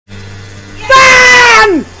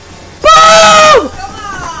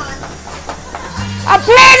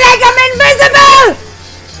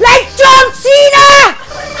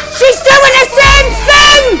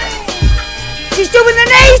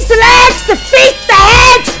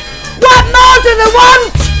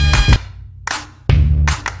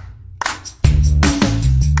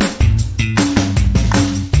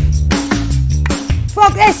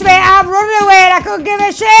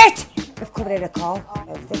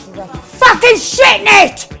Fucking shitting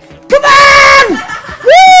it! Come on!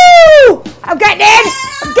 Woo! I'm getting in!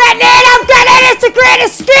 I'm getting in! I'm getting in! It's a great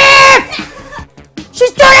escape!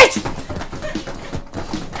 She's done it!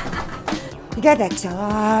 You get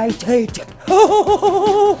excited.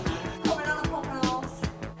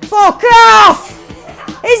 Fuck off!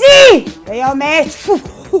 Is he? There you are, mate.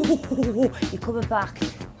 You're coming back.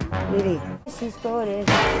 Really? This is good.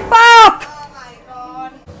 Fuck! Oh my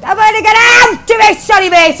god. I'm gonna get out of it! Sorry,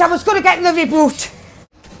 mate. I was gonna get in the reboot.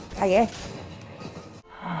 Are you?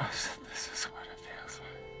 Oh, this is what it feels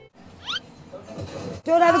like.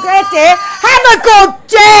 Don't have a great day. Have a good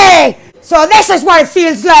day! So this is what it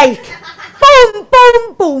feels like. Boom,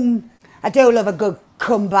 boom, boom. I do love a good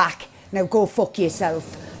comeback. Now go fuck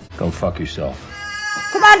yourself. Go fuck yourself.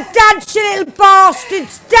 Come on, dance, you little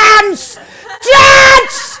bastards. Dance!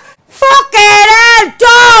 Dance! Fucking hell,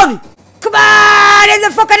 done! Come on, in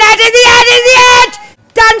the fucking head, in the head, in the head!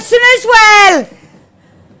 Dancing as well!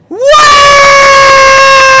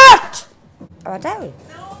 What? Oh, I don't.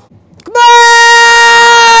 Come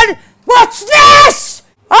on! What's this?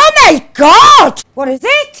 Oh my god! What is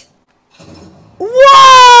it?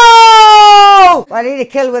 Whoa! I need a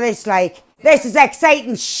kill with this, like. This is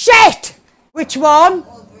exciting shit! Which one?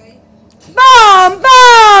 Wolverine. Boom!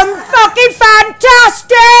 Boom! Fucking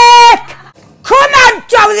fantastic! Come on,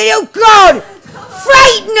 Joey, you god!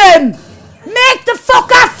 Frighten him! Make the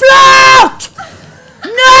fucker float!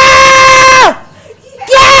 No!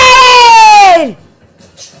 Get in!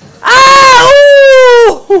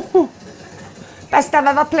 Oh! Best I've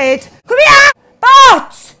ever played. Come here!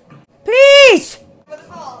 Bots! Please!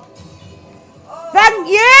 Thank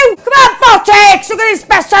you! Come on, Botex! Look at this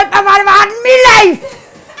best time I've ever had in my life!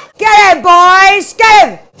 Get him, boys! Get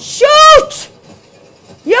him! Shoot!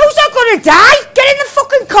 You's not gonna die! Get in the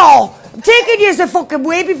fucking car! I'm taking you as a fucking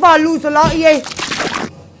way before I lose a lot of you.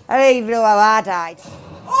 I don't even know how I died.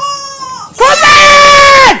 Oh! Come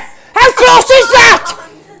on! How close is that?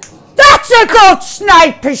 That's a good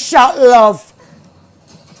sniper shot, love.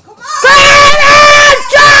 Come on,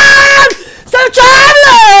 John! Some time,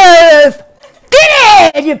 love! Get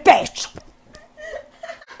in, you bitch!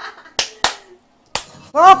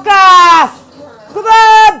 Fuck off! Come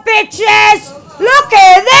on, bitches! Look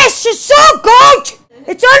at this! She's so good!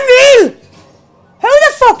 It's unreal! Who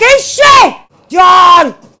the fuck is she?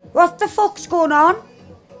 John! What the fuck's going on?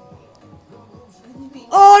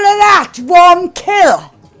 All of that, one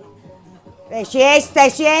kill. There she is, there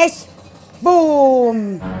she is.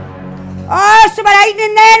 Boom. Oh, someone hiding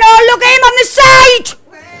in there. No, look at him on the side.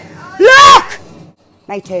 Look!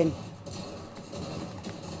 My turn.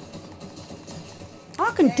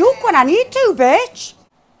 I can duck when I need to, bitch.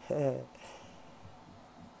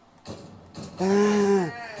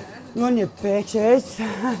 Run, you bitches.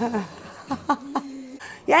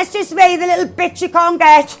 Yes, just me, the little bitch you can't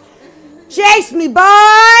get. Chase me,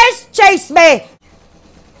 boys! Chase me!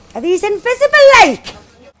 Are these invisible, like?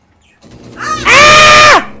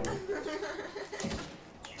 Ah!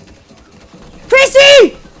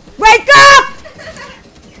 CRISSY! Wake up!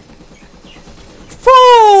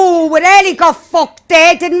 Fool! We nearly got fucked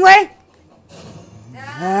there, didn't we?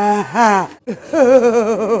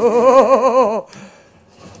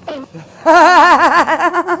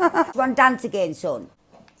 Run dance again, son.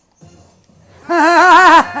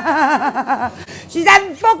 She's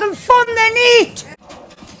having fucking fun, then eat.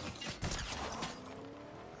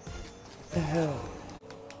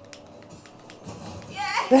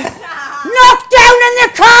 Knocked down in the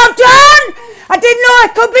car, done! I didn't know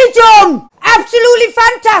it could be done. Absolutely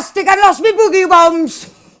fantastic. I lost my boogie bombs.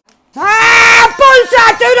 Ah,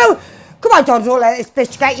 bullshit, dude. Come on, don't let this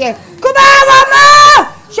bitch get you. Come on, one more.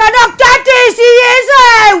 She knocked that Daisy is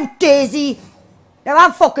out, Daisy. Now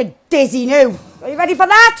I'm fucking dizzy now. Are you ready for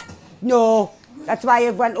that? No. That's why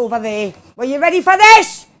you went over there. Were you ready for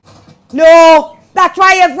this? No. That's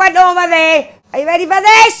why you went over there. Are you ready for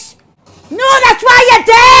this? No, that's why you're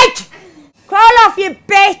dead. Crawl off, you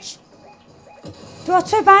bitch.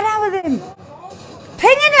 What's so bad out with him?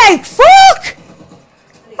 Pinging like fuck.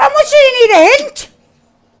 How much do you need a hint?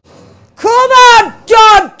 Come on,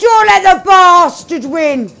 Dad. Don't let the bastard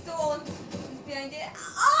win. Don't. He's behind it.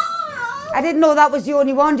 Oh! I didn't know that was the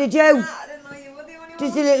only one, did you? I didn't know you were the only one.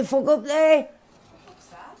 Just a little fuck up there. What's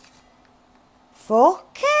that?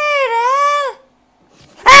 Fucking hell.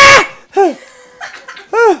 Ah!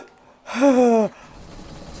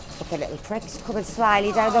 Fucking little pricks coming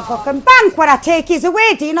slyly down the fucking bank when I take his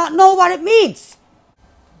away. Do you not know what it means?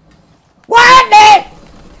 What me?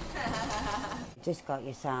 Just got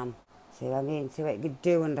you, Sam. See what I mean? See what you can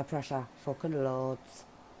do under pressure. Fucking loads.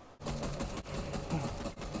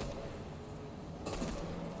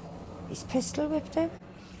 He's pistol whipped him.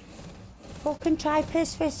 Fucking try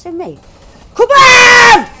piss fist with me. Come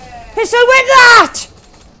on! Pistol whip that!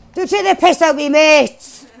 Don't take the piss out me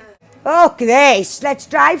mates. Fuck this. Let's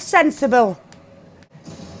drive sensible.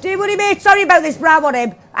 Do worry mate, sorry about this brow on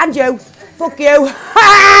him. And you. Fuck you.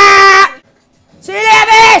 See you later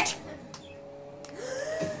mate!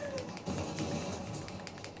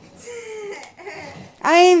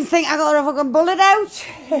 I didn't think I got a fucking bullet out.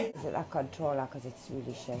 Is it that controller? Because it's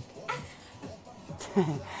really shit.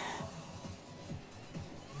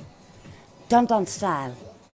 Dondon style.